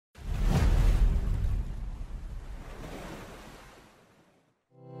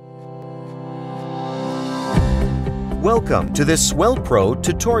Welcome to this SwellPro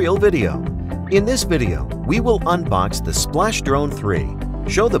tutorial video. In this video, we will unbox the Splash Drone 3,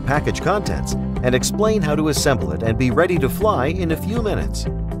 show the package contents, and explain how to assemble it and be ready to fly in a few minutes.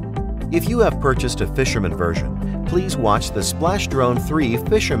 If you have purchased a Fisherman version, please watch the Splash Drone 3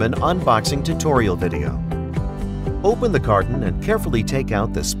 Fisherman unboxing tutorial video. Open the carton and carefully take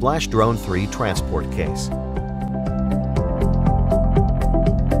out the Splash Drone 3 transport case.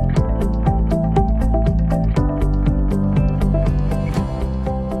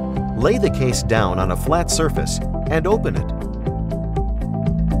 Lay the case down on a flat surface and open it.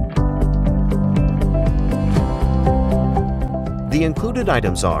 The included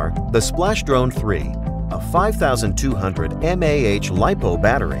items are the Splash Drone 3, a 5200 mAh LiPo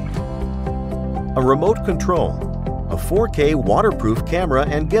battery, a remote control, a 4K waterproof camera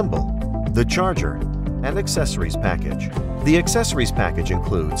and gimbal, the charger, and accessories package. The accessories package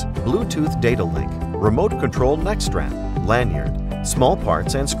includes Bluetooth data link, remote control neck strap, lanyard, small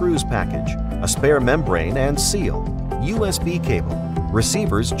parts and screws package, a spare membrane and seal, USB cable,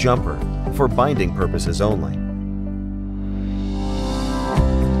 receiver's jumper, for binding purposes only.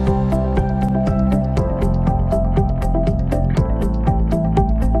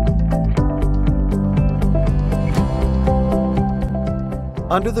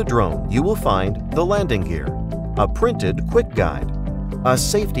 Under the drone, you will find the landing gear, a printed quick guide, a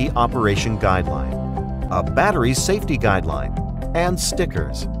safety operation guideline, a battery safety guideline, and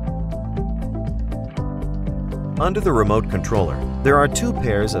stickers. Under the remote controller, there are two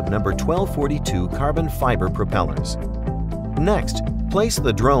pairs of number 1242 carbon fiber propellers. Next, place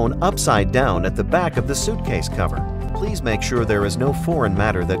the drone upside down at the back of the suitcase cover. Please make sure there is no foreign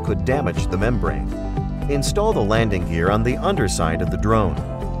matter that could damage the membrane. Install the landing gear on the underside of the drone.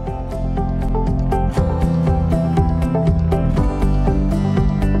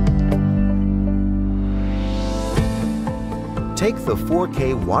 Take the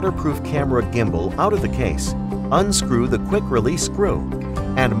 4K waterproof camera gimbal out of the case, unscrew the quick release screw,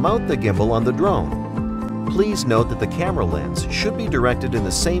 and mount the gimbal on the drone. Please note that the camera lens should be directed in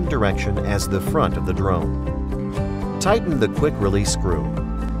the same direction as the front of the drone. Tighten the quick release screw.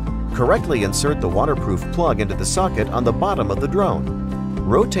 Correctly insert the waterproof plug into the socket on the bottom of the drone.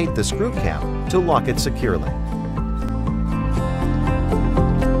 Rotate the screw cap to lock it securely.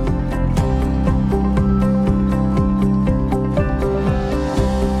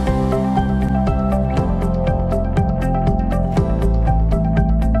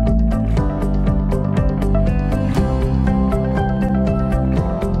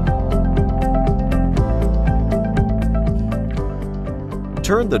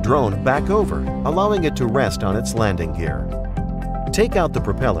 Turn the drone back over, allowing it to rest on its landing gear. Take out the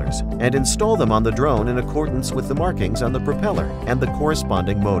propellers and install them on the drone in accordance with the markings on the propeller and the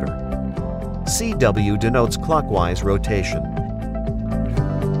corresponding motor. CW denotes clockwise rotation.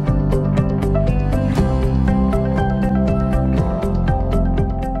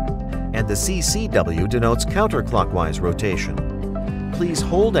 And the CCW denotes counterclockwise rotation. Please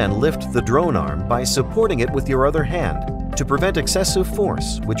hold and lift the drone arm by supporting it with your other hand to prevent excessive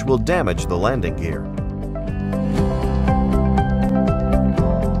force, which will damage the landing gear.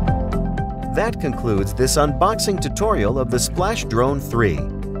 That concludes this unboxing tutorial of the Splash Drone 3.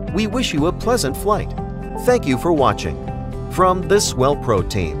 We wish you a pleasant flight. Thank you for watching. From the SwellPro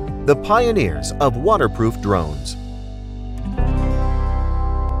team, the pioneers of waterproof drones.